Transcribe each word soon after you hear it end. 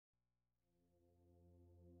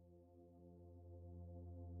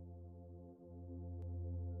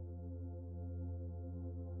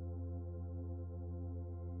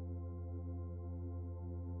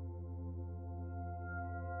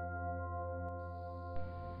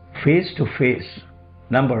Face to Face,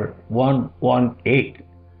 number 118,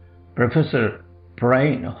 Professor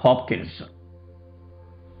Pryns, Hopkins.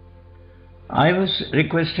 I was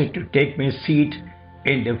requested to take my seat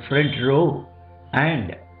in the front row,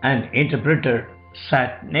 and an interpreter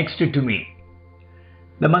sat next to me.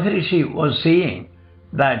 The Maharishi was saying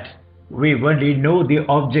that we only know the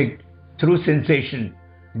object through sensation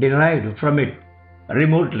derived from it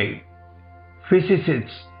remotely.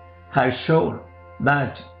 Physicists have shown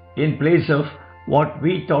that in place of what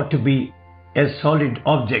we thought to be a solid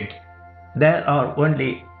object, there are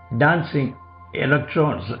only dancing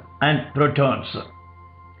electrons and protons.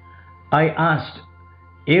 I asked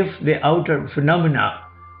if the outer phenomena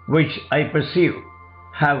which I perceive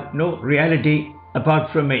have no reality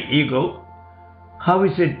apart from my ego, how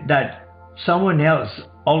is it that someone else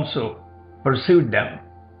also perceived them?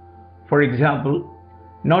 For example,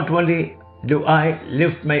 not only do I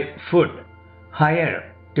lift my foot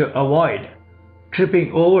higher to avoid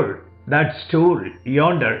tripping over that stool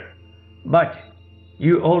yonder, but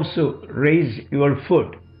you also raise your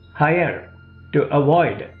foot higher to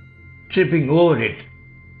avoid tripping over it.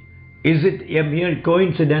 Is it a mere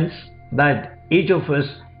coincidence that each of us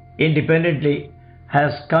independently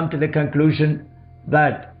has come to the conclusion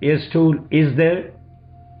that a stool is there?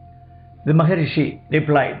 The Maharishi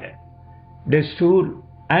replied, the stool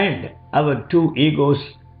and our two egos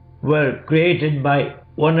were created by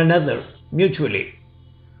one another mutually.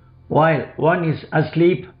 While one is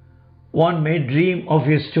asleep, one may dream of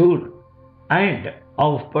a stool and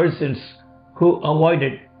of persons who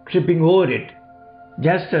avoided tripping over it,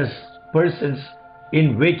 just as persons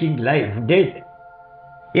in waking life did.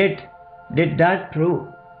 Yet, did that prove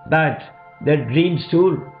that the dream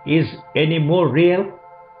stool is any more real?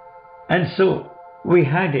 And so, we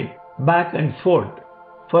had it back and forth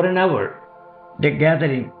for an hour, the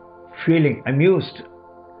gathering feeling amused.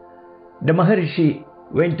 The Maharishi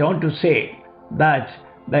went on to say that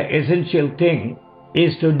the essential thing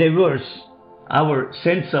is to divorce our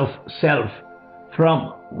sense of self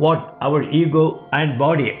from what our ego and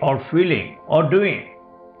body are feeling or doing.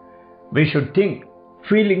 We should think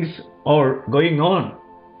feelings are going on.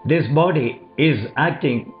 This body is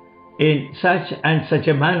acting in such and such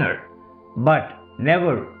a manner, but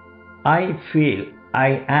never I feel,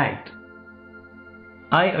 I act.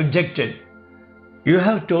 I objected. You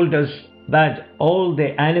have told us that all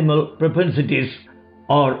the animal propensities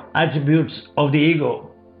are attributes of the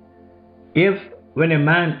ego. If when a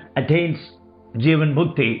man attains Jivan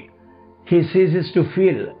Mukti, he ceases to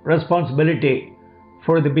feel responsibility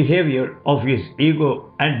for the behavior of his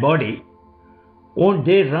ego and body, won't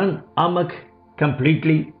they run amok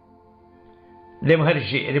completely? The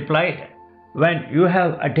Maharishi replied, when you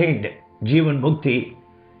have attained Jivan Mukti,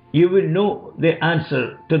 you will know the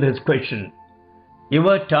answer to this question.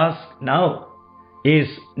 Your task now is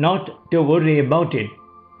not to worry about it,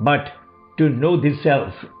 but to know the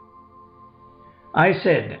self. I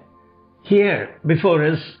said, here before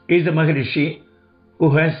us is a Maharishi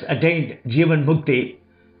who has attained Jivan Mukti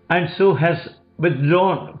and so has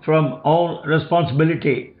withdrawn from all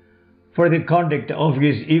responsibility for the conduct of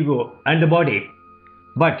his ego and the body.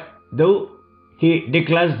 But though he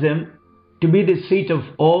declares them to be the seat of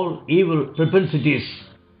all evil propensities,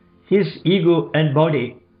 his ego and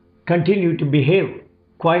body continue to behave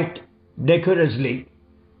quite decorously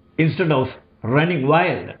instead of running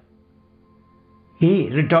wild. He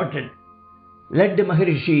retorted, let the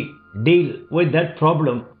Maharishi deal with that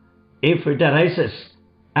problem if it arises,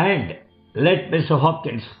 and let Mr.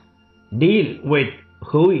 Hopkins deal with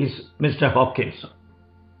who is Mr. Hopkins.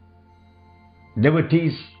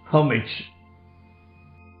 Devotees homage.